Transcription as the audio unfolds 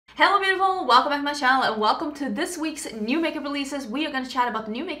Hello beautiful, welcome back to my channel and welcome to this week's new makeup releases. We are going to chat about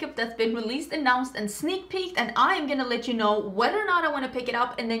the new makeup that's been released, announced and sneak peeked, and I am going to let you know whether or not I want to pick it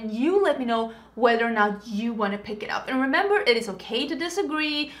up, and then you let me know whether or not you want to pick it up. And remember, it is okay to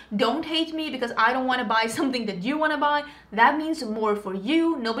disagree. Don't hate me because I don't want to buy something that you want to buy. That means more for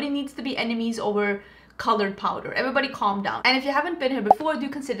you. Nobody needs to be enemies over colored powder. Everybody calm down. And if you haven't been here before, do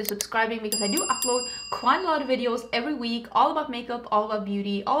consider subscribing because I do upload quite a lot of videos every week, all about makeup, all about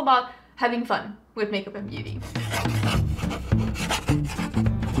beauty, all about having fun with makeup and beauty.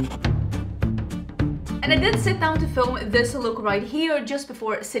 And I did sit down to film this look right here just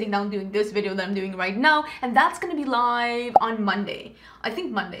before sitting down doing this video that I'm doing right now, and that's gonna be live on Monday. I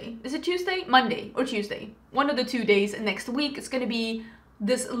think Monday. Is it Tuesday? Monday or Tuesday. One of the 2 days next week. It's gonna be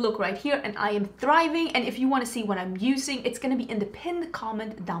this look right here, and I am thriving. And if you want to see what I'm using, it's going to be in the pinned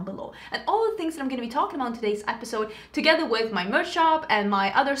comment down below. And all the things that I'm going to be talking about in today's episode, together with my merch shop and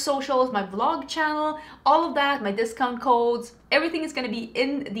my other socials, my vlog channel, all of that, my discount codes, everything is going to be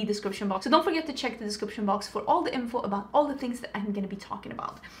in the description box. So don't forget to check the description box for all the info about all the things that I'm going to be talking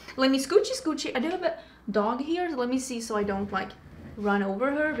about. Let me scoochie. I do have a dog here, so let me see so I don't like run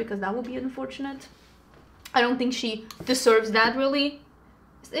over her because that would be unfortunate. I don't think she deserves that really.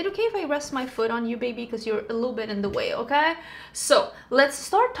 Is it okay if I rest my foot on you, baby? Because you're a little bit in the way, okay? So let's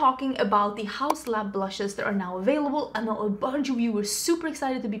start talking about the Haus Lab blushes that are now available. I know a bunch of you were super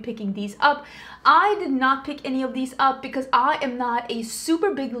excited to be picking these up. I did not pick any of these up because I am not a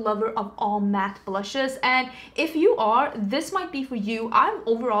super big lover of all matte blushes. And if you are, this might be for you. I've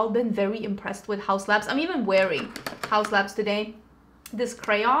overall been very impressed with Haus Labs. I'm even wearing Haus Labs today. This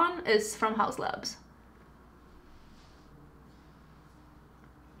crayon is from Haus Labs.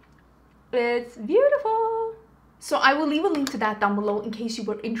 It's beautiful. So I will leave a link to that down below in case you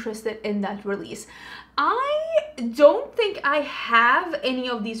were interested in that release. I don't think I have any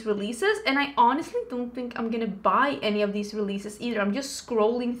of these releases, and I honestly don't think I'm gonna buy any of these releases either. I'm just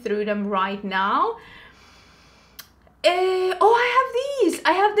scrolling through them right now. Oh, I have these.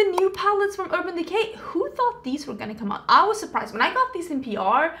 I have the new palettes from Urban Decay. Who thought these were gonna come out? I was surprised. When I got these in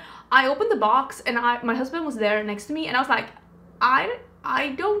PR, I opened the box and my husband was there next to me and I was like, I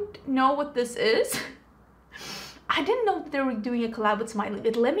don't know what this is. I didn't know that they were doing a collab with Smiley,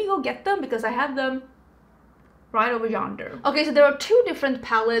 but let me go get them because I have them right over yonder. Okay, so there are two different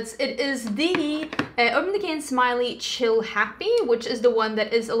palettes. It is the Urban Decay and Smiley Chill Happy, which is the one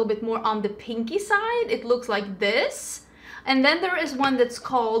that is a little bit more on the pinky side. It looks like this. And then there is one that's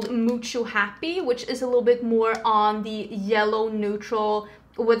called Mucho Happy, which is a little bit more on the yellow neutral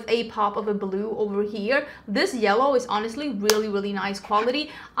with a pop of a blue over here. This yellow is honestly really nice quality.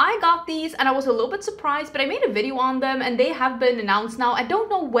 I got these and I was a little bit surprised, but I made a video on them and they have been announced now. I don't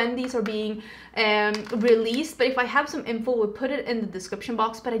know when these are being released, but if I have some info, we'll put it in the description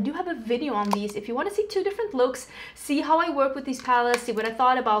box. But I do have a video on these if you want to see two different looks, see how I work with these palettes, see what I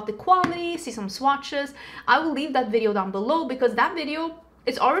thought about the quality, see some swatches. I will leave that video down below because that video,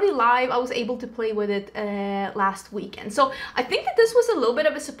 it's already live. I was able to play with it last weekend. So I think that this was a little bit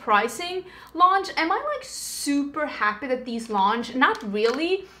of a surprising launch. Am I like super happy that these launched? Not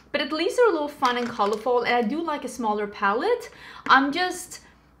really, but at least they're a little fun and colorful, and I do like a smaller palette. I'm just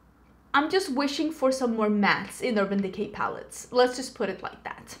wishing for some more mattes in Urban Decay palettes. Let's just put it like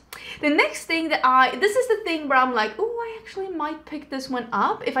that. The next thing that this is the thing where I'm like, oh, I actually might pick this one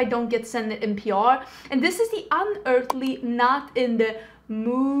up if I don't get sent it in PR. And this is the Unearthly Not in the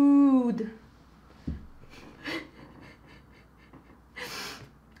Mooed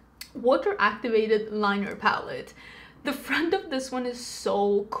Water Activated Liner Palette. The front of this one is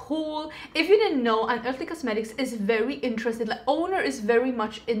so cool. If you didn't know, Unearthly Cosmetics is very interested. The owner is very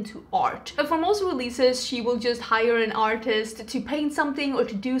much into art. And for most releases, she will just hire an artist to paint something or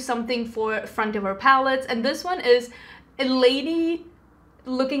to do something for front of her palettes. And this one is a lady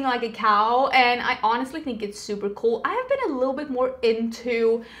looking like a cow, and I honestly think it's super cool. I have been a little bit more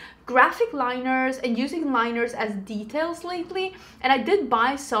into graphic liners and using liners as details lately, and I did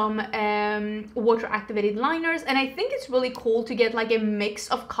buy some water activated liners, and I think it's really cool to get like a mix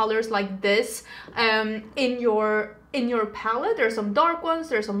of colors like this in your palette. There's some dark ones,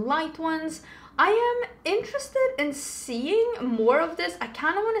 there's some light ones. I am interested in seeing more of this. I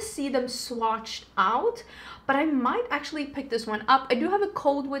kind of want to see them swatched out, but I might actually pick this one up. I do have a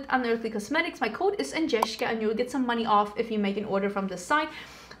code with Unearthly Cosmetics. My code is Angeshka, and you'll get some money off if you make an order from the site.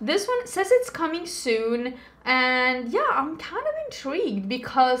 This one says it's coming soon, and yeah, I'm kind of intrigued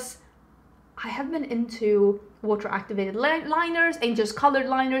because I have been into water activated liners and just colored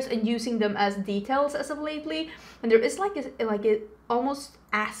liners and using them as details as of lately, and there is like a almost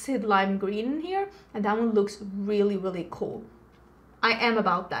acid lime green in here, and that one looks really cool. I am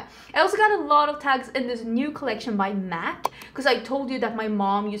about that. I also got a lot of tags in this new collection by MAC, because I told you that my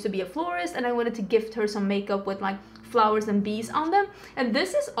mom used to be a florist and I wanted to gift her some makeup with like flowers and bees on them. And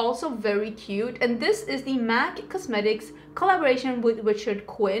this is also very cute. And this is the MAC Cosmetics collaboration with Richard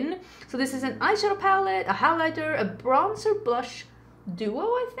Quinn. So this is an eyeshadow palette, a highlighter, a bronzer blush duo,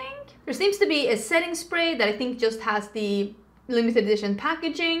 I think. There seems to be a setting spray that I think just has the limited edition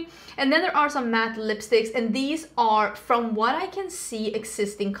packaging, and then there are some matte lipsticks, and these are, from what I can see,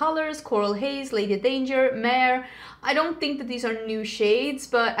 existing colors: Coral Haze, Lady Danger, Mare. I don't think that these are new shades,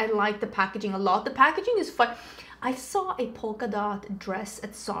 but I like the packaging a lot. The packaging is fun. I saw a polka dot dress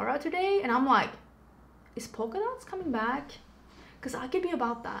at Zara today and I'm like, is polka dots coming back? Because I could be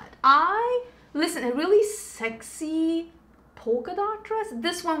about that. Listen, a really sexy polka dot dress.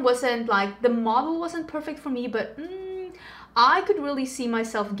 This one wasn't like, the model wasn't perfect for me, but I could really see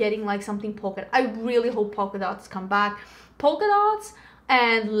myself getting like something polka. I really hope polka dots come back. Polka dots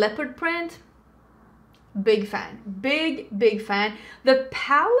and leopard print, big fan. Big fan. The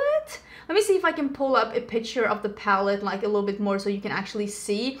palette, let me see if I can pull up a picture of the palette like a little bit more so you can actually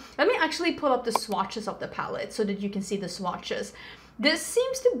see. Let me actually pull up the swatches of the palette so that you can see the swatches. This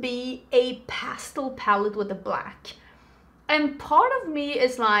seems to be a pastel palette with a black. And part of me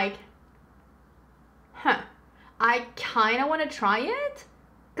is like, I kind of want to try it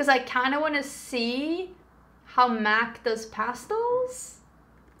because I kind of want to see how MAC does pastels.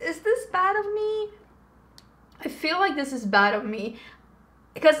 Is this bad of me? I feel like this is bad of me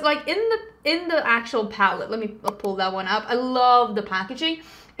because like in the actual palette, let me pull that one up. I love the packaging.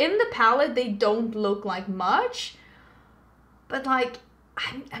 In the palette, they don't look like much, but like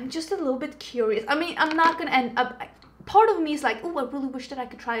I'm just a little bit curious. I mean, I'm not gonna end up. Part of me is like, oh, I really wish that I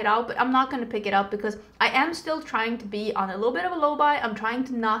could try it out, but I'm not going to pick it up because I am still trying to be on a little bit of a low buy. I'm trying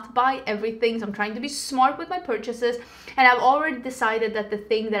to not buy everything, so I'm trying to be smart with my purchases, and I've already decided that the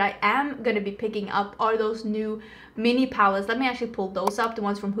thing that I am going to be picking up are those new mini palettes. Let me actually pull those up, the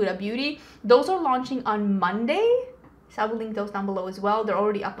ones from Huda Beauty. Those are launching on Monday, so I will link those down below as well. They're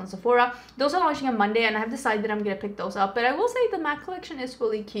already up on Sephora. Those are launching on Monday, and I have decided I'm going to pick those up, but I will say the MAC collection is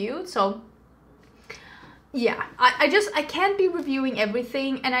really cute, so yeah, I can't be reviewing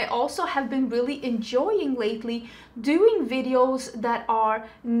everything, and I also have been really enjoying lately doing videos that are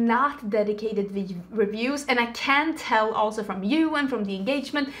not dedicated reviews, and I can tell also from you and from the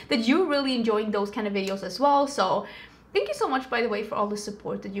engagement that you're really enjoying those kind of videos as well. So thank you so much, by the way, for all the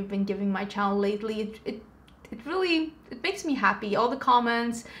support that you've been giving my channel lately. It really makes me happy, all the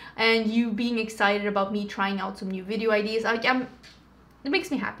comments and you being excited about me trying out some new video ideas. It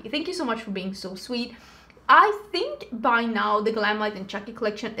makes me happy. Thank you so much for being so sweet. I think by now the Glamlite and Chucky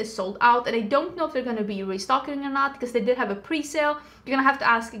collection is sold out, and I don't know if they're going to be restocking or not because they did have a pre-sale. You're going to have to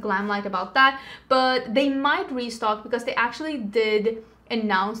ask Glamlite about that, but they might restock because they actually did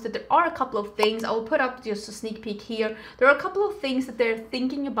announce that there are a couple of things. I will put up just a sneak peek here. There are a couple of things that they're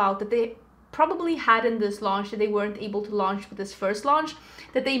thinking about that they probably had in this launch that they weren't able to launch with this first launch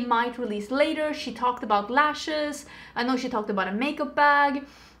that they might release later. She talked about lashes. I know she talked about a makeup bag.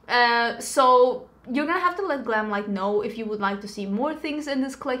 So you're gonna have to let Glamlite know if you would like to see more things in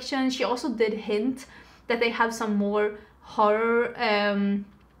this collection. She also did hint that they have some more horror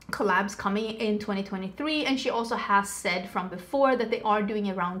collabs coming in 2023, and she also has said from before that they are doing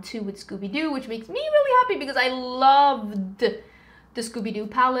a round 2 with Scooby-Doo, which makes me really happy because I loved the Scooby-Doo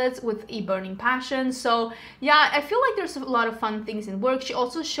palettes with A Burning Passion. So yeah, I feel like there's a lot of fun things in work. She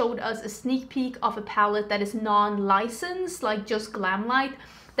also showed us a sneak peek of a palette that is non-licensed, like just Glamlite.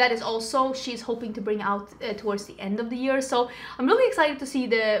 That is also, she's hoping to bring out towards the end of the year. So I'm really excited to see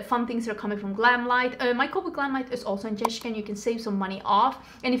the fun things that are coming from Glamlite. My code with Glamlite is also in Jessica, and you can save some money off.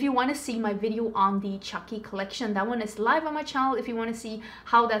 And if you want to see my video on the Chucky collection, that one is live on my channel. If you want to see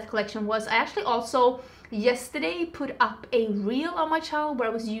how that collection was, I actually also yesterday put up a reel on my channel where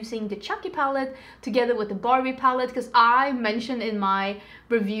I was using the Chucky palette together with the Barbie palette, because I mentioned in my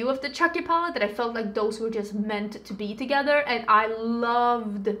review of the Chucky palette that I felt like those were just meant to be together, and I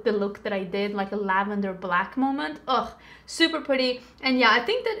loved the look that I did, like a lavender black moment. Ugh, super pretty. And yeah, I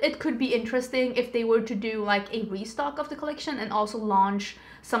think that it could be interesting if they were to do like a restock of the collection and also launch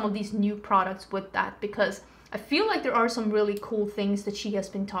some of these new products with that, because I feel like there are some really cool things that she has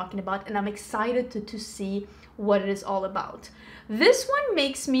been talking about, and I'm excited to see what it is all about. This one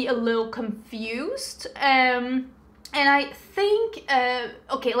makes me a little confused, and I think,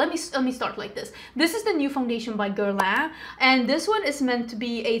 okay, let me start like this. This is the new foundation by Guerlain, and this one is meant to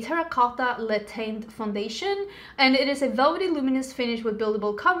be a Terracotta Le Teint foundation, and it is a velvety luminous finish with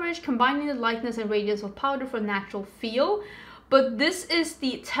buildable coverage, combining the lightness and radiance of powder for a natural feel. But this is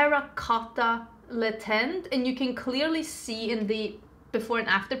the Terracotta Le Teint, and you can clearly see in the before and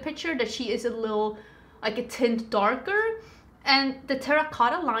after picture that she is a little, like a tint darker. And the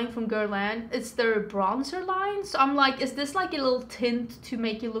Terracotta line from Guerlain is their bronzer line. So I'm like, is this like a little tint to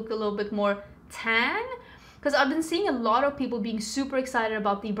make you look a little bit more tan? Because I've been seeing a lot of people being super excited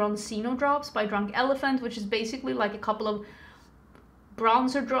about the Bronzino drops by Drunk Elephant, which is basically like a couple of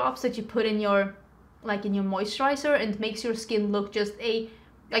bronzer drops that you put in your, like in your moisturizer, and makes your skin look just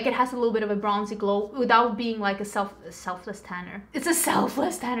like it has a little bit of a bronzy glow without being like a selfless tanner. It's a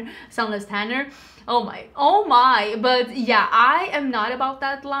selfless tanner, sunless tanner. Oh my. But yeah, I am not about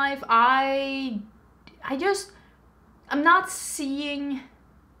that life. I'm not seeing,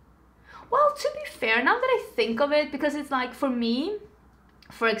 well, to be fair, now that I think of it, because it's like, for me,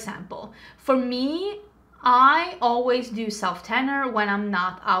 for example, I always do self-tanner when I'm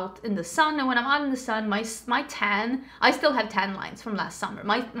not out in the sun, and when I'm out in the sun, my tan, I still have tan lines from last summer.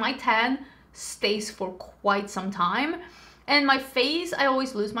 My tan stays for quite some time, and my face, I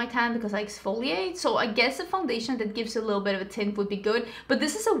always lose my tan because I exfoliate, so I guess a foundation that gives a little bit of a tint would be good, but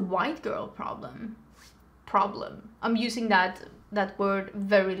this is a white girl problem. I'm using that word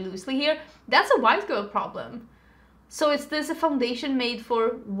very loosely here. That's a white girl problem. So is this a foundation made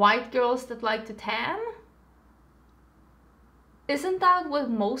for white girls that like to tan? Isn't that what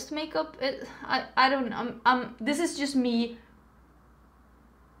most makeup is? I don't know. This is just me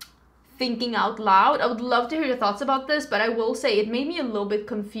thinking out loud. I would love to hear your thoughts about this, but I will say it made me a little bit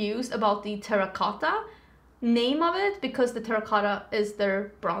confused about the Terracotta name of it, because the Terracotta is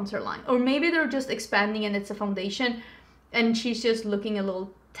their bronzer line. Or maybe they're just expanding and it's a foundation and she's just looking a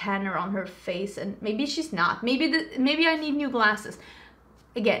little tanner on her face, and maybe she's not. Maybe I need new glasses.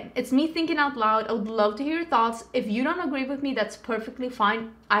 Again, it's me thinking out loud. I would love to hear your thoughts. If you don't agree with me, that's perfectly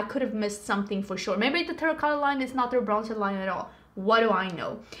fine. I could have missed something for sure. Maybe the Terracotta line is not their bronzer line at all. What do I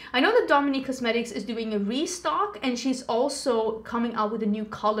know? I know that Dominque Cosmetics is doing a restock, and she's also coming out with a new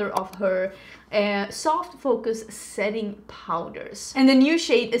color of her soft focus setting powders. And the new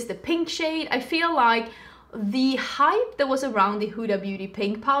shade is the pink shade. I feel like the hype that was around the Huda Beauty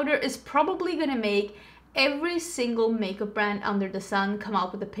pink powder is probably gonna make every single makeup brand under the sun come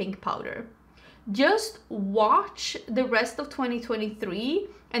out with a pink powder. Just watch the rest of 2023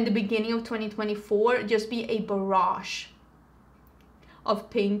 and the beginning of 2024 just be a barrage of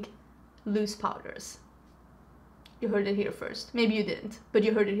pink loose powders. You heard it here first. Maybe you didn't, but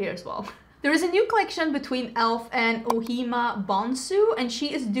you heard it here as well. There is a new collection between e.l.f. and Ohemaa Bonsu, and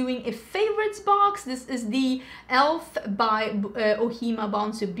she is doing a favorites box. This is the e.l.f. by Ohemaa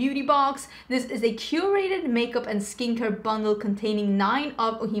Bonsu beauty box. This is a curated makeup and skincare bundle containing 9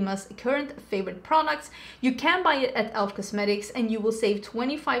 of Ohemaa's current favorite products. You can buy it at e.l.f. Cosmetics, and you will save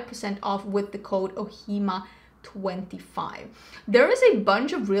 25% off with the code Ohemaa25. There is a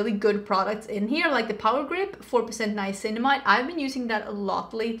bunch of really good products in here, like the Power Grip 4% niacinamide. I've been using that a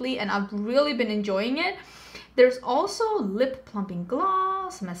lot lately and I've really been enjoying it. There's also lip plumping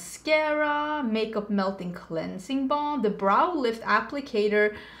gloss, mascara, makeup melting cleansing balm, the brow lift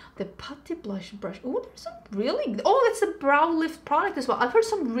applicator, the putty blush brush. Oh, there's some really, oh, it's a brow lift product as well. I've heard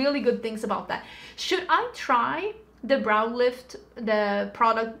some really good things about that. Should I try the brow lift, the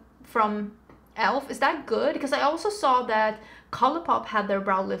product from e.l.f.? Is that good? Because I also saw that Colourpop had their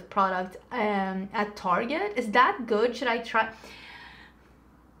brow lift product at Target. Is that good? Should I try?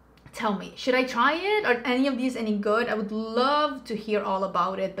 Tell me, should I try it? Are any of these any good? I would love to hear all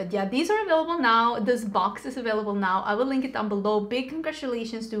about it. But yeah, these are available now. This box is available now. I will link it down below. Big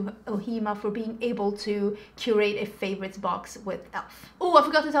congratulations to Ohemaa for being able to curate a favorites box with e.l.f. Oh, I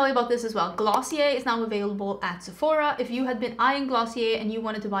forgot to tell you about this as well. Glossier is now available at Sephora. If you had been eyeing Glossier and you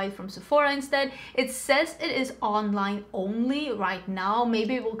wanted to buy it from Sephora instead, it says it is online only right now.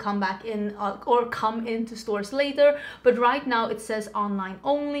 Maybe it will come back in or come into stores later, but right now it says online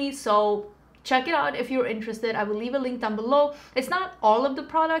only. So check it out if you're interested. I will leave a link down below. It's not all of the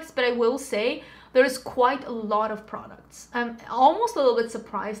products, but I will say there's quite a lot of products. I'm almost a little bit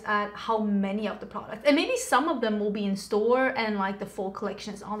surprised at how many of the products, and maybe some of them will be in store and like the full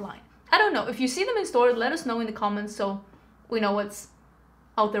collection is online. I don't know. If you see them in store, let us know in the comments so we know what's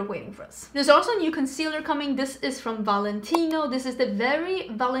out there waiting for us. There's also a new concealer coming. This is from Valentino. This is the Very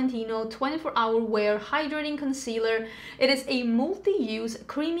Valentino 24-hour wear hydrating concealer. It is a multi-use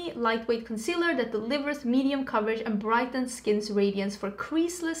creamy lightweight concealer that delivers medium coverage and brightens skin's radiance for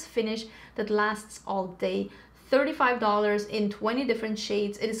creaseless finish that lasts all day. $35 in 20 different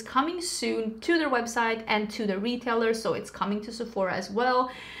shades. It is coming soon to their website and to the retailer, so it's coming to Sephora as well.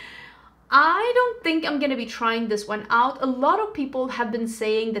 I don't think I'm gonna be trying this one out. A lot of people have been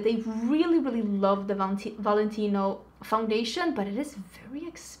saying that they really love the Valentino foundation, but it is very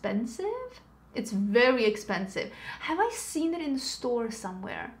expensive. It's very expensive. Have I seen it in the store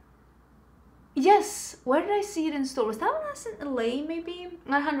somewhere? Yes, where did I see it in store? Was that one that's in LA maybe?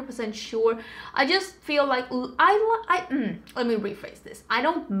 Not 100% sure. I just feel like let me rephrase this. I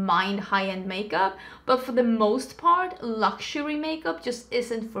don't mind high-end makeup, but for the most part, luxury makeup just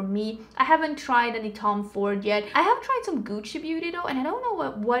isn't for me. I haven't tried any Tom Ford yet. I have tried some Gucci Beauty though, and I don't know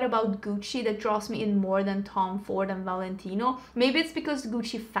what about Gucci that draws me in more than Tom Ford and Valentino. Maybe it's because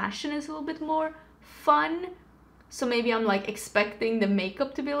Gucci fashion is a little bit more fun. So maybe I'm like expecting the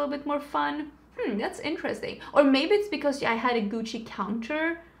makeup to be a little bit more fun. That's interesting. Or maybe it's because I had a Gucci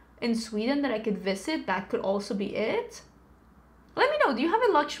counter in Sweden that I could visit. That could also be it. Let me know, do you have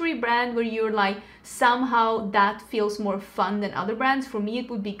a luxury brand where you're like, somehow that feels more fun than other brands? For me, it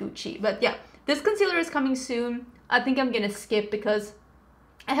would be Gucci. But yeah, this concealer is coming soon. I think I'm gonna skip because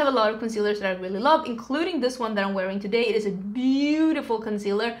I have a lot of concealers that I really love, including this one that I'm wearing today. It is a beautiful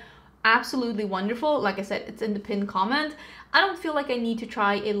concealer. Absolutely wonderful. Like I said, it's in the pinned comment. I don't feel like I need to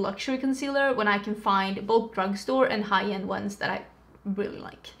try a luxury concealer when I can find both drugstore and high-end ones that I really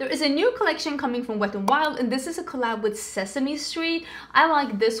like. There is a new collection coming from Wet n Wild, and this is a collab with Sesame Street. I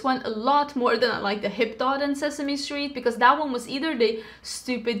like this one a lot more than I like the Hip Dot and Sesame Street, because that one was either the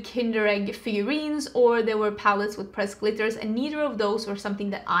stupid Kinder Egg figurines or there were palettes with pressed glitters, and neither of those were something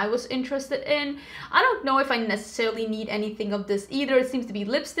that I was interested in. I don't know if I necessarily need anything of this either. It seems to be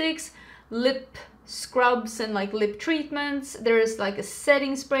lipsticks, lip scrubs, and like lip treatments. There's like a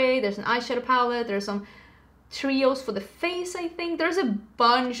setting spray, there's an eyeshadow palette, there's some trios for the face, I think. There's a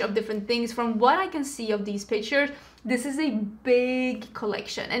bunch of different things. From what I can see of these pictures, this is a big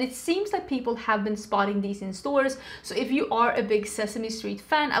collection, and it seems like people have been spotting these in stores. So if you are a big Sesame Street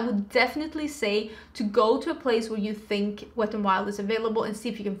fan, I would definitely say to go to a place where you think Wet n Wild is available and see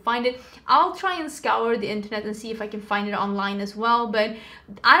if you can find it. I'll try and scour the internet and see if I can find it online as well, but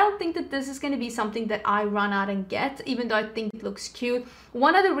I don't think that this is going to be something that I run out and get, even though I think it looks cute.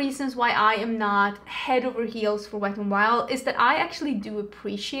 One of the reasons why I am not head over heels for Wet n Wild is that I actually do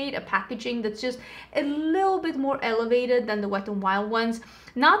appreciate a packaging that's just a little bit more elevated than the Wet n Wild ones.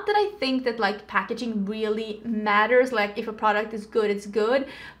 Not that I think that like packaging really matters, like if a product is good, it's good,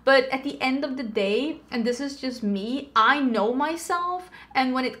 but at the end of the day, and this is just me, I know myself,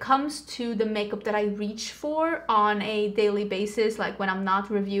 and when it comes to the makeup that I reach for on a daily basis, like when I'm not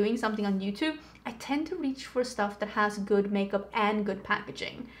reviewing something on YouTube, I tend to reach for stuff that has good makeup and good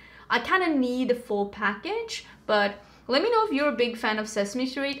packaging. I kind of need a full package, but let me know if you're a big fan of Sesame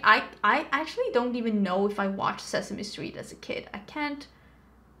Street. I actually don't even know if I watched Sesame Street as a kid. I can't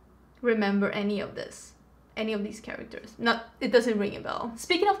remember any of these characters. It doesn't ring a bell.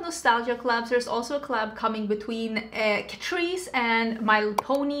 Speaking of nostalgia collabs, there's also a collab coming between Catrice and My Little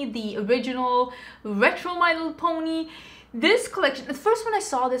Pony, the original retro My Little Pony. This collection, at first when I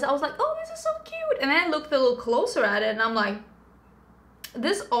saw this, I was like, oh, this is so cute. And then I looked a little closer at it and I'm like,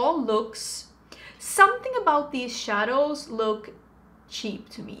 this all looks, something about these shadows look cheap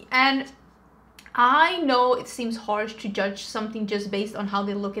to me. And I know it seems harsh to judge something just based on how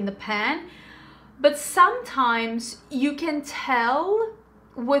they look in the pan, but sometimes you can tell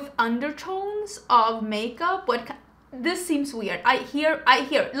with undertones of makeup what this seems weird. I hear,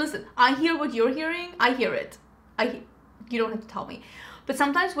 listen, I hear what you're hearing, I hear it. You don't have to tell me. But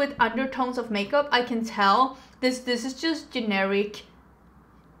sometimes with undertones of makeup, I can tell this is just generic,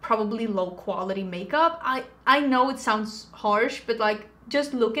 probably low quality makeup. I know it sounds harsh, but like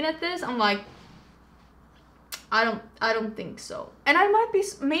just looking at this, I'm like, I don't think so. And I might be,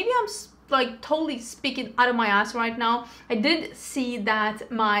 maybe I'm like totally speaking out of my ass right now. I did see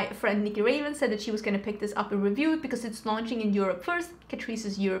that my friend Nikki Raven said that she was going to pick this up and review it because it's launching in Europe first,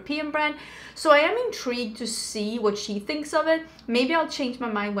 Catrice's European brand. So I am intrigued to see what she thinks of it. Maybe I'll change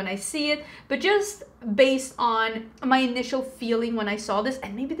my mind when I see it, but just based on my initial feeling when I saw this,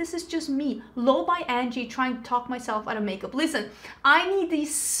 and maybe this is just me, low by Angie, trying to talk myself out of makeup. Listen, I need the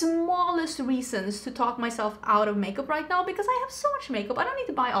smallest reasons to talk myself out of makeup right now because I have so much makeup. I don't need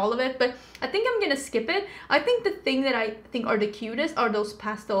to buy all of it, but I think I'm gonna skip it. I think the thing that I think are the cutest are those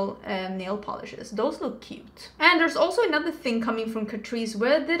pastel nail polishes. Those look cute. And there's also another thing coming from Catrice.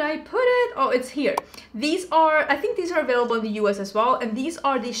 Where did I put it? Oh, it's here. These are, I think these are available in the US as well, and these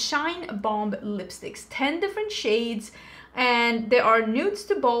are the Shine Bomb lipsticks. 10 different shades, and there are nudes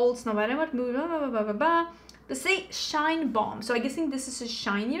to bolds. No matter what mood, they say Shine Bomb, so I guessing this is a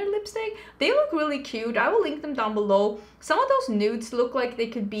shinier lipstick. They look really cute. I will link them down below. Some of those nudes look like they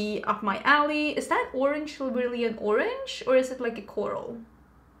could be up my alley. Is that orange really an orange, or is it like a coral?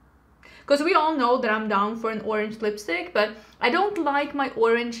 Because we all know that I'm down for an orange lipstick, but I don't like my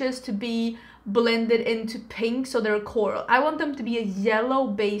oranges to be blended into pink so they're coral. I want them to be a yellow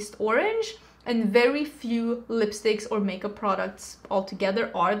based orange. and very few lipsticks or makeup products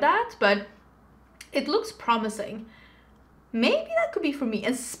altogether are that, but it looks promising. Maybe that could be for me.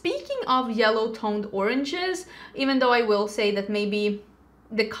 And speaking of yellow toned oranges, even though I will say that maybe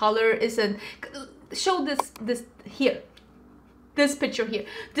the color isn't, show this here, this picture here.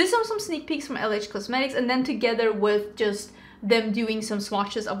 These are some sneak peeks from LH Cosmetics, and then together with just them doing some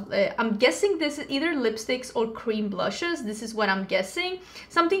swatches of, I'm guessing this is either lipsticks or cream blushes. This is what I'm guessing.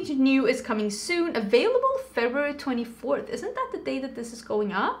 Something new is coming soon, available February 24th. Isn't that the day that this is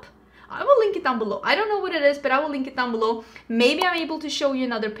going up? I will link it down below. I don't know what it is, but I will link it down below. Maybe I'm able to show you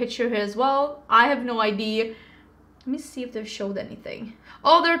another picture here as well. I have no idea. Let me see if they've showed anything.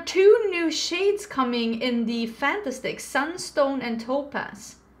 Oh, there are 2 new shades coming in the Fantastick, Sunstone and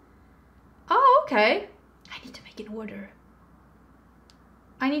Topaz. Oh, okay. I need to make an order.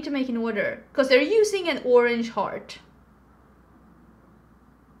 I need to make an order because they're using an orange heart.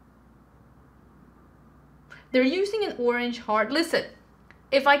 They're using an orange heart. Listen.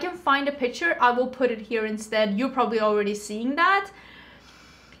 If I can find a picture, I will put it here instead. You're probably already seeing that.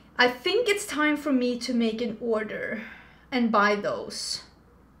 I think it's time for me to make an order and buy those.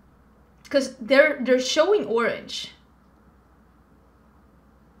 Because they're showing orange.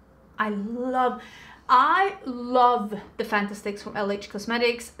 I love the Fantastics from LH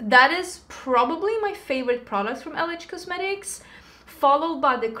Cosmetics. That is probably my favorite products from LH Cosmetics. Followed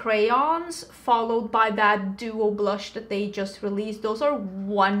by the crayons, followed by that duo blush that they just released. Those are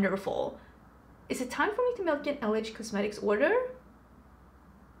wonderful. Is it time for me to make an LH Cosmetics order?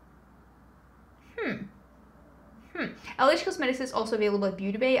 LH Cosmetics is also available at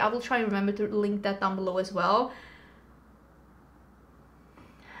Beauty Bay. I will try and remember to link that down below as well.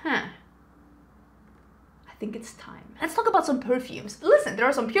 I think it's time. Let's talk about some perfumes. Listen, there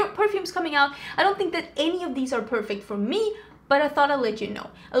are some pure perfumes coming out. I don't think that any of these are perfect for me, but I thought I'd let you know.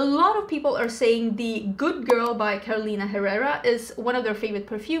 A lot of people are saying the Good Girl by Carolina Herrera is one of their favorite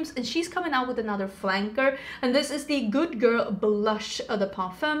perfumes, and she's coming out with another flanker, and this is the Good Girl Blush Eau de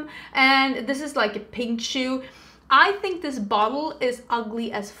Parfum, and this is like a pink shoe. I think this bottle is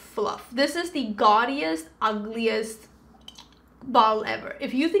ugly as fluff. This is the gaudiest, ugliest bottle ever.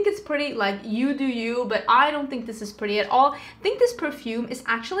 If you think it's pretty, like, you do you, but I don't think this is pretty at all. I think this perfume is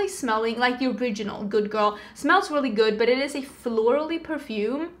actually smelling like the original Good Girl. Smells really good, but it is a florally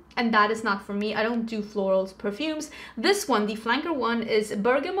perfume, and that is not for me. I don't do florals perfumes. This one, the flanker one, is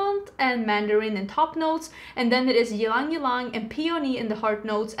bergamot and mandarin in top notes, and then it is ylang ylang and peony in the heart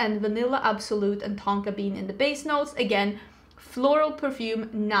notes, and vanilla absolute and tonka bean in the base notes. Again, floral perfume,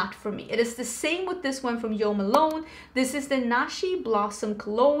 not for me. It is the same with this one from Malone. This is the Nashi Blossom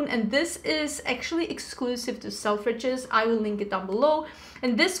Cologne, and this is actually exclusive to Selfridges. I will link it down below.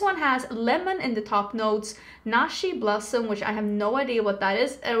 And this one has lemon in the top notes, Nashi Blossom, which I have no idea what that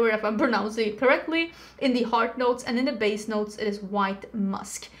is, or if I'm pronouncing it correctly, in the heart notes, and in the base notes it is white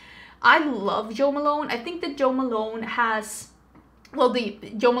musk. I love Jo Malone. I think that Jo Malone has... Well,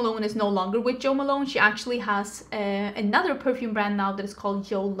 Jo Malone is no longer with Jo Malone. She actually has another perfume brand now that is called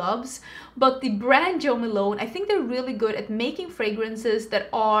Jo Loves. But the brand Jo Malone, I think they're really good at making fragrances that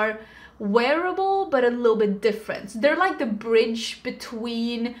are wearable but a little bit different. They're like the bridge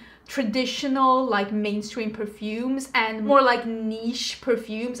between traditional, like, mainstream perfumes and more like niche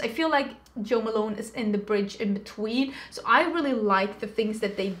perfumes. I feel like Jo Malone is in the bridge in between, so I really like the things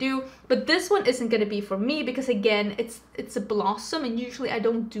that they do. But this one isn't going to be for me because, again, it's a blossom, and usually I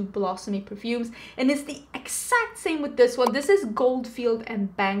don't do blossomy perfumes, and it's the exact same with this one. This is Goldfield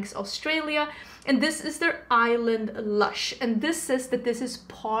and Banks Australia, and this is their Island Lush, and this says that this is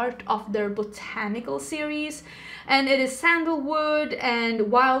part of their botanical series, and it is sandalwood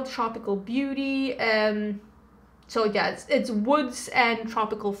and wild tropical beauty. So yeah, it's woods and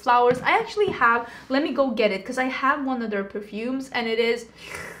tropical flowers. I actually have, let me go get it, because I have one of their perfumes and it is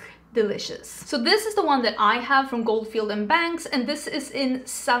delicious. So this is the one that I have from Goldfield and Banks, and this is in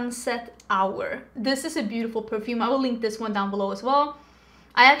Sunset Hour. This is a beautiful perfume. I will link this one down below as well.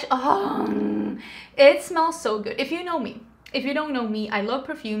 It smells so good. If you know me, if you don't know me, I love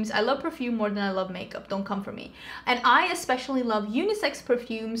perfumes. I love perfume more than I love makeup. Don't come for me. And I especially love unisex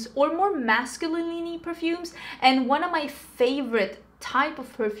perfumes or more masculine perfumes. And one of my favorite type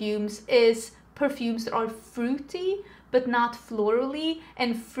of perfumes is perfumes that are fruity but not florally,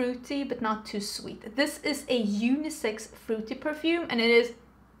 and fruity but not too sweet. This is a unisex fruity perfume, and it is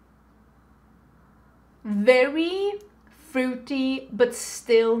very fruity but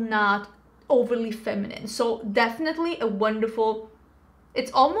still not overly feminine. So definitely a wonderful,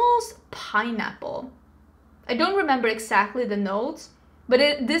 it's almost pineapple. I don't remember exactly the notes,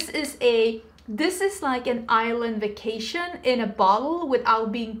 but this is a This is like an island vacation in a bottle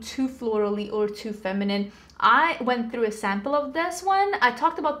without being too florally or too feminine. I went through a sample of this one. I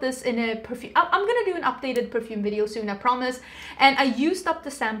talked about this in a perfume. I'm gonna do an updated perfume video soon, I promise. And I used up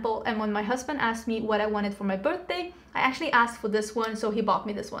the sample, and when my husband asked me what I wanted for my birthday, I actually asked for this one, so he bought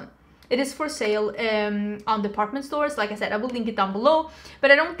me this one. It is for sale on department stores. Like I said, I will link it down below,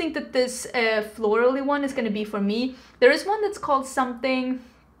 but I don't think that this florally one is gonna be for me. There is one that's called something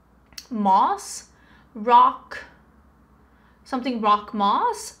moss, rock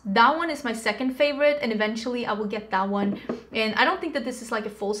moss. That one is my second favorite, and eventually I will get that one. And I don't think that this is like a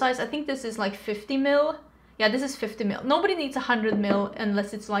full size. I think this is like 50 ml. Yeah, this is 50 ml. Nobody needs 100 ml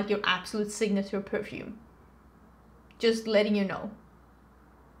unless it's like your absolute signature perfume. Just letting you know.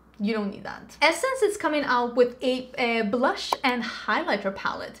 You don't need that. Essence is coming out with a blush and highlighter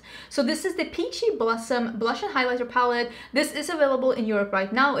palette. So this is the Peachy Blossom blush and highlighter palette. This is available in Europe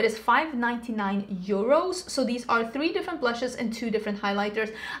right now. It is 5.99 euros. So these are 3 different blushes and 2 different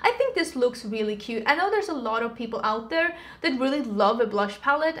highlighters. I think this looks really cute. I know there's a lot of people out there that really love a blush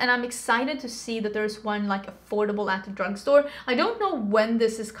palette, and I'm excited to see that there's one like affordable at the drugstore. I don't know when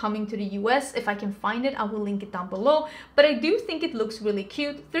this is coming to the US. If I can find it, I will link it down below. But I do think it looks really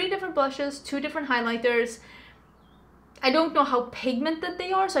cute. 3 different blushes, 2 different highlighters. I don't know how pigmented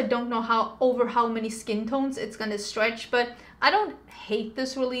they are, so I don't know how many skin tones it's gonna stretch, but I don't hate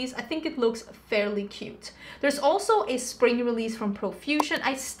this release. I think it looks fairly cute. There's also a spring release from Profusion.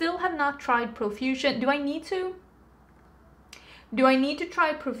 I still have not tried Profusion. Do I need to? Do I need to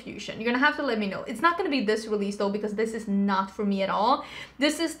try Profusion? You're gonna have to let me know. It's not gonna be this release though, because this is not for me at all.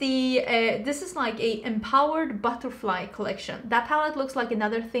 This is the this is like a Empowered Butterfly collection. That palette looks like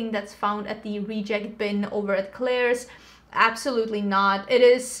another thing that's found at the reject bin over at Claire's. Absolutely not. It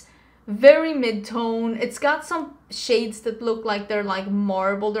is very mid-tone. It's got some shades that look like they're like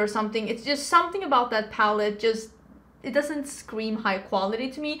marbled or something. It's just something about that palette, just it doesn't scream high quality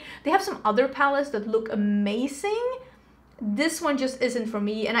to me. They have some other palettes that look amazing. This one just isn't for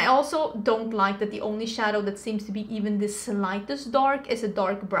me, and I also don't like that the only shadow that seems to be even the slightest dark is a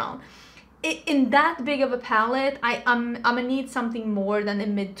dark brown. In that big of a palette, I'm gonna need something more than a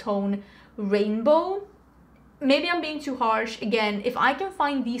mid-tone rainbow. Maybe I'm being too harsh. Again, if I can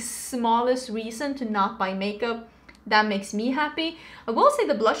find the smallest reason to not buy makeup, that makes me happy. I will say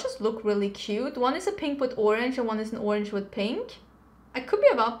the blushes look really cute. One is a pink with orange and one is an orange with pink. I could be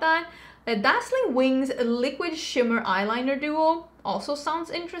about that. A Dazzling Wings Liquid Shimmer Eyeliner Duo also sounds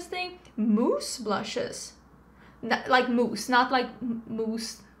interesting. Mousse blushes. Like mousse, not like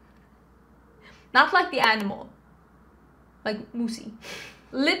mousse. Not like the animal. Like moussey.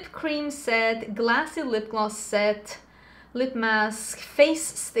 Lip cream set, glassy lip gloss set, lip mask, face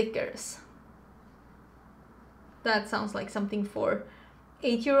stickers. That sounds like something for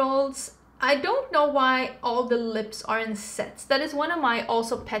 8-year-olds. I don't know why all the lips are in sets. That is one of my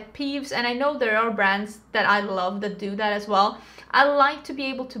also pet peeves, and I know there are brands that I love that do that as well. I like to be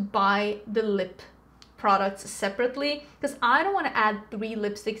able to buy the lip products separately because I don't want to add 3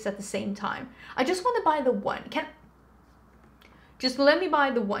 lipsticks at the same time. I just want to buy the one. Just let me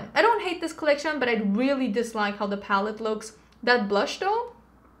buy the one. I don't hate this collection, but I really dislike how the palette looks. That blush though,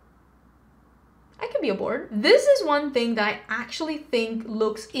 I could be aboard. This is one thing that I actually think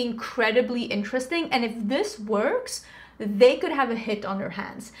looks incredibly interesting, and if this works, they could have a hit on their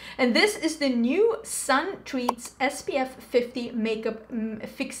hands. And this is the new Sun Treats SPF 50 Makeup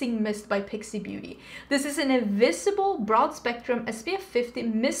Fixing Mist by Pixi Beauty. This is an invisible broad spectrum SPF 50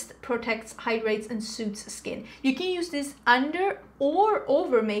 mist, protects, hydrates, and soothes skin. You can use this under or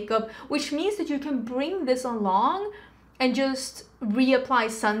over makeup, which means that you can bring this along and just reapply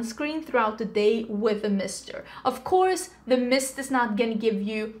sunscreen throughout the day with a mister. Of course, the mist is not gonna give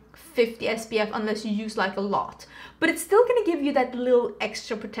you 50 SPF unless you use like a lot, but it's still gonna give you that little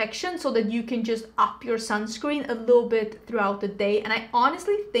extra protection so that you can just up your sunscreen a little bit throughout the day. And I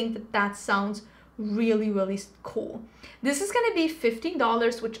honestly think that that sounds really, really cool. This is gonna be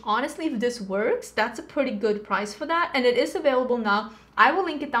 $15, which honestly, if this works, that's a pretty good price for that. And it is available now. I will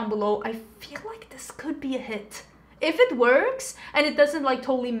link it down below. I feel like this could be a hit. If it works and it doesn't like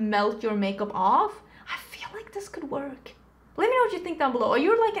totally melt your makeup off, I feel like this could work. Let me know what you think down below. Are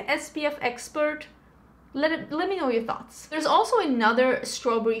you like an SPF expert? Let me know your thoughts. There's also another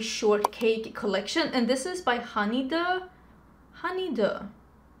Strawberry Shortcake Collection, and this is by Hunnideux. Hunnideux.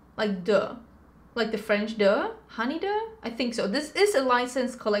 Like the French de, Hunnideux? I think so. This is a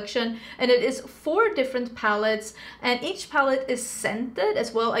licensed collection, and it is 4 different palettes, and each palette is scented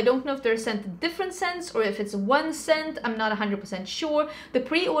as well. I don't know if they're scented different scents or if it's one scent. I'm not 100% sure. The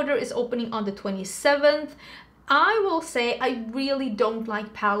pre-order is opening on the 27th. I will say I really don't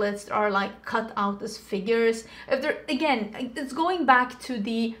like palettes that are like cut out as figures. If they're, again, it's going back to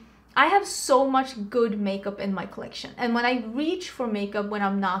the, I have so much good makeup in my collection, and when I reach for makeup when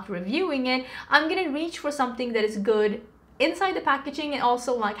I'm not reviewing it, I'm gonna reach for something that is good inside the packaging and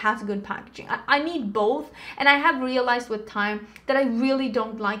also like has good packaging. I need both, and I have realized with time that I really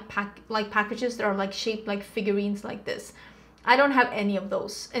don't like packages that are like shaped like figurines like this. I don't have any of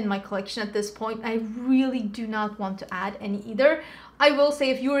those in my collection at this point. I really do not want to add any either. I will say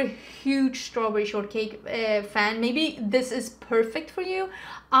if you're a huge Strawberry Shortcake fan, maybe this is perfect for you.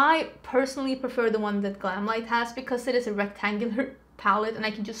 I personally prefer the one that Glamlite has because it is a rectangular palette and I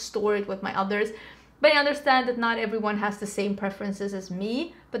can just store it with my others. But I understand that not everyone has the same preferences as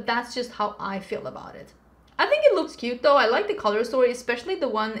me, but that's just how I feel about it. I think it looks cute though. I like the color story, especially the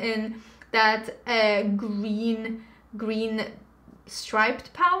one in that green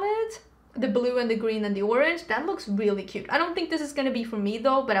striped palette. The blue and the green and the orange, that looks really cute. I don't think this is gonna be for me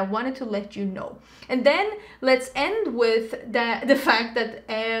though, but I wanted to let you know. And then let's end with the fact that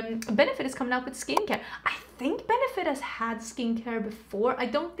Benefit is coming out with skincare. I think Benefit has had skincare before. I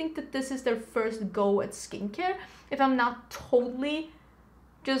don't think that this is their first go at skincare, if I'm not totally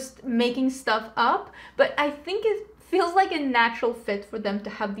just making stuff up, but I think it feels like a natural fit for them to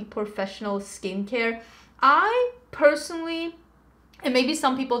have the professional skincare. I personally, and maybe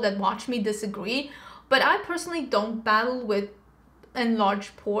some people that watch me disagree, but I personally don't battle with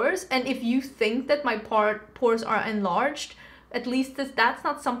enlarged pores. And if you think that my pores are enlarged, at least that's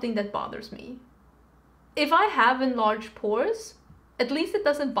not something that bothers me. If I have enlarged pores, at least it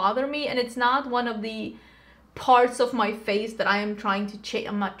doesn't bother me, and it's not one of the parts of my face that I am trying to change.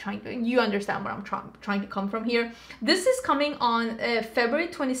 I'm not trying to, you understand where I'm trying to come from here. This is coming on February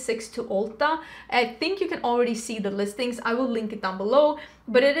 26th to Ulta. I think you can already see the listings. I will link it down below,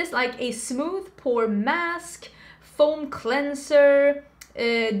 but it is like a smooth pore mask, foam cleanser,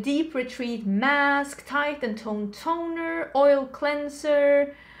 deep retreat mask, tight and toned toner, oil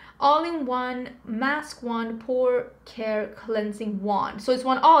cleanser, all-in-one mask wand, pore care cleansing wand. So it's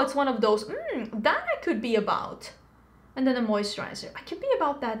one, oh, it's one of those. That I could be about. And then a moisturizer. I could be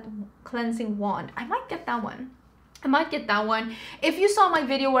about that cleansing wand. I might get that one. I might get that one. If you saw my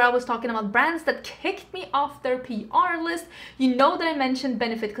video where I was talking about brands that kicked me off their PR list, you know that I mentioned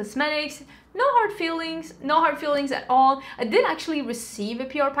Benefit Cosmetics. No hard feelings, no hard feelings at all. I did actually receive a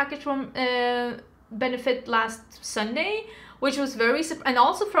PR package from Benefit last Sunday, which was very, and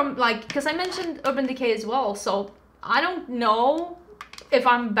also from like, because I mentioned Urban Decay as well, so I don't know if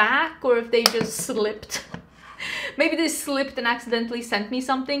I'm back or if they just slipped. Maybe they slipped and accidentally sent me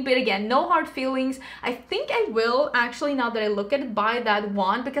something, but again, no hard feelings. I think I will actually, now that I look at it, buy that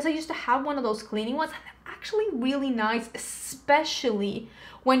wand because I used to have one of those cleaning ones, and they're actually really nice, especially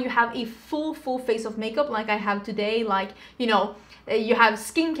when you have a full face of makeup like I have today. Like, you know, you have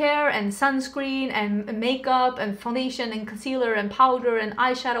skincare and sunscreen and makeup and foundation and concealer and powder and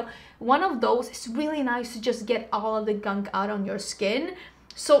eyeshadow. One of those is really nice to just get all of the gunk out on your skin.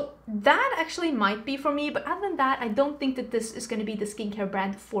 So that actually might be for me, but other than that, I don't think that this is going to be the skincare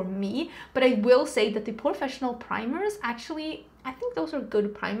brand for me. But I will say that the Professional primers, actually, I think those are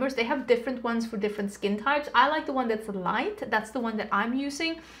good primers. They have different ones for different skin types. I like the one that's light. That's the one that I'm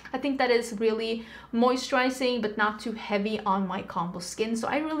using. I think that is really moisturizing, but not too heavy on my combo skin. So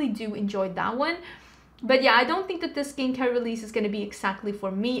I really do enjoy that one. But yeah, I don't think that this skincare release is going to be exactly for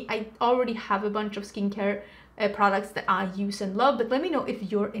me. I already have a bunch of skincare products that I use and love, but let me know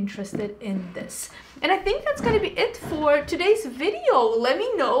if you're interested in this. And I think that's going to be it for today's video. Let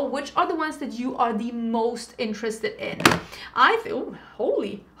me know which are the ones that you are the most interested in. I feel,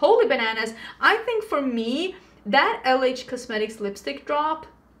 holy bananas. I think for me, that LH Cosmetics lipstick drop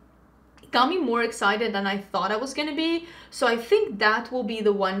got me more excited than I thought I was going to be. So I think that will be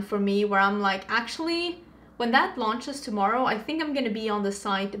the one for me where I'm like, actually, when that launches tomorrow, I think I'm going to be on the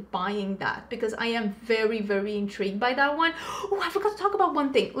site buying that because I am very intrigued by that one. Oh, I forgot to talk about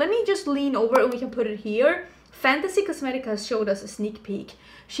one thing. Let me just lean over and we can put it here. Fantasy Cosmetics has showed us a sneak peek.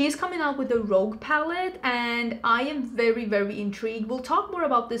 She's coming out with a Rogue palette and I am very intrigued. We'll talk more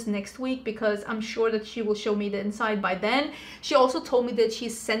about this next week because I'm sure that she will show me the inside by then. She also told me that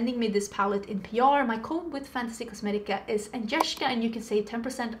she's sending me this palette in PR. My code with Fantasy Cosmetics is Angeshka and you can save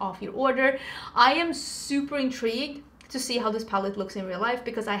 10% off your order. I am super intrigued to see how this palette looks in real life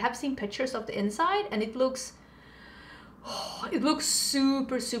because I have seen pictures of the inside and it looks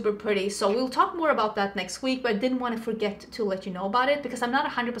super pretty. So we'll talk more about that next week, but I didn't want to forget to let you know about it because I'm not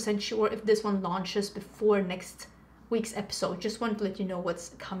 100% sure if this one launches before next week's episode. Just wanted to let you know what's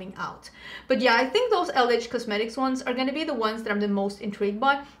coming out. But yeah, I think those LH Cosmetics ones are gonna be the ones that I'm the most intrigued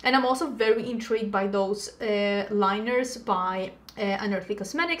by. And I'm also very intrigued by those liners by Unearthly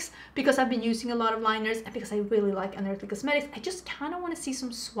Cosmetics, because I've been using a lot of liners and because I really like Unearthly Cosmetics. I just kind of want to see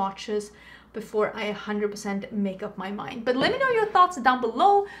some swatches before I 100% make up my mind. But let me know your thoughts down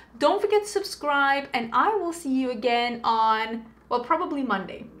below. Don't forget to subscribe, and I will see you again on, well, probably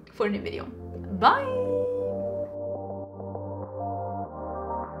Monday for a new video. Bye!